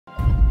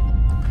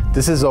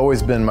This has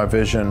always been my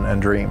vision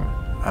and dream,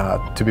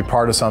 to be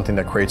part of something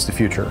that creates the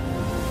future.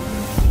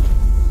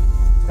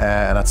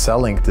 And at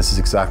CELLINK, this is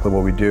exactly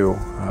what we do.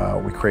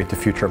 We create the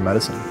future of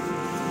medicine.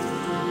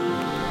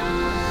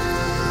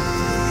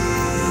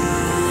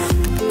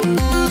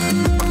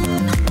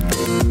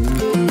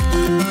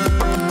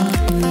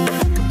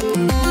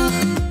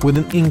 With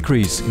an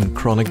increase in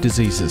chronic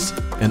diseases,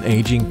 an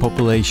aging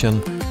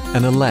population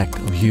and a lack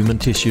of human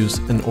tissues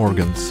and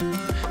organs,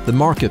 the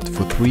market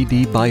for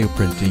 3D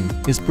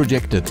bioprinting is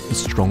projected a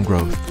strong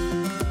growth.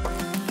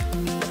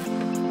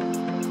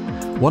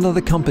 One of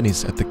the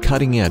companies at the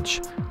cutting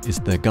edge is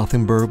the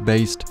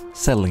Gothenburg-based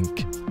CELLINK,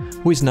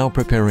 who is now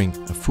preparing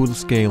a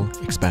full-scale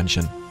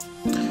expansion.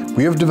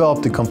 We have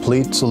developed a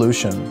complete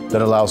solution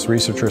that allows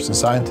researchers and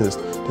scientists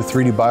to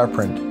 3D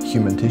bioprint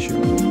human tissue.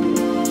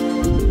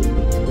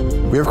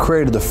 We have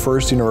created the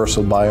first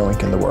universal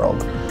bioink in the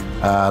world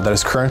that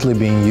is currently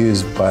being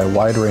used by a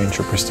wide range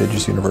of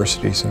prestigious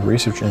universities and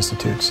research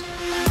institutes.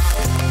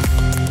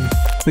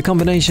 The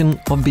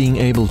combination of being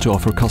able to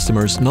offer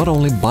customers not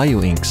only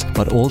bioinks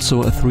but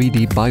also a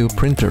 3D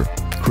bioprinter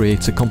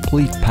creates a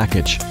complete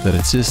package that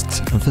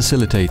assists and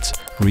facilitates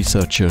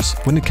researchers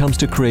when it comes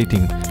to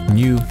creating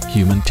new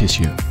human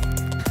tissue.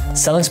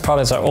 CELLINK's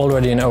products are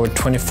already in over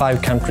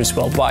 25 countries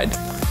worldwide.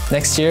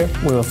 Next year,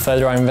 we will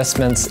further our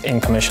investments in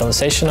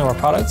commercialization of our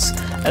products,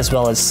 as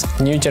well as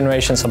new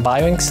generations of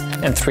bioinks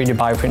and 3D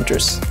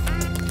bioprinters.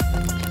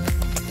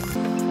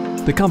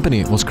 The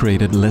company was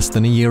created less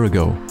than a year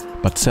ago,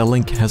 but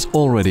CELLINK has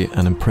already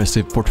an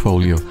impressive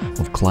portfolio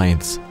of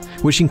clients,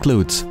 which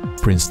includes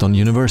Princeton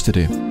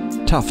University,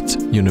 Tufts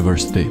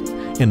University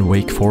and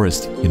Wake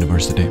Forest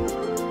University.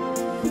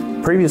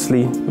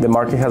 Previously, the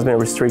market has been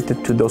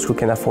restricted to those who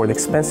can afford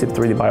expensive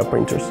 3D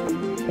bioprinters,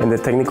 and the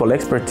technical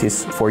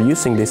expertise for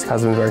using this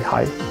has been very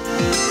high.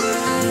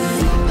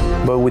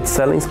 But with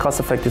CELLINK's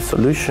cost-effective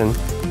solution,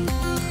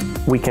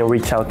 we can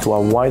reach out to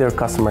a wider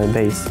customer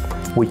base,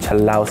 which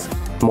allows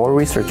more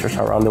researchers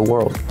around the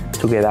world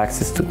to get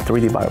access to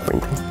 3D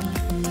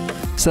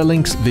bioprinting.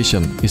 CELLINK's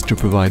vision is to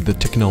provide the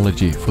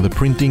technology for the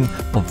printing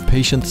of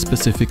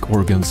patient-specific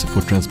organs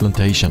for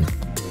transplantation,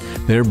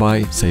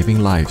 thereby saving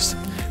lives,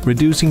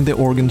 reducing the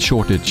organ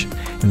shortage,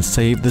 and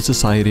save the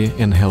society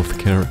and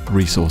healthcare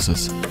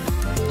resources.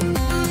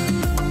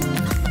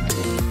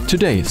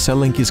 Today,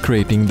 CELLINK is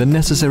creating the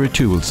necessary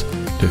tools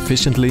to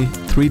efficiently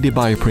 3D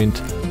bioprint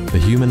the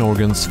human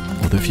organs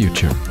of the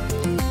future.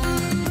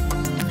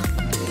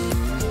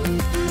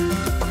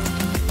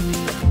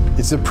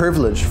 It's a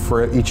privilege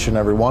for each and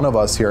every one of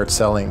us here at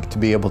CELLINK to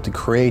be able to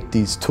create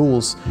these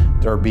tools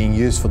that are being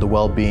used for the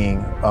well-being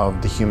of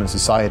the human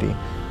society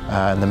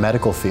and the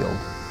medical field.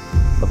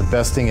 But the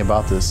best thing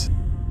about this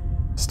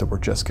is that we're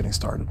just getting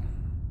started.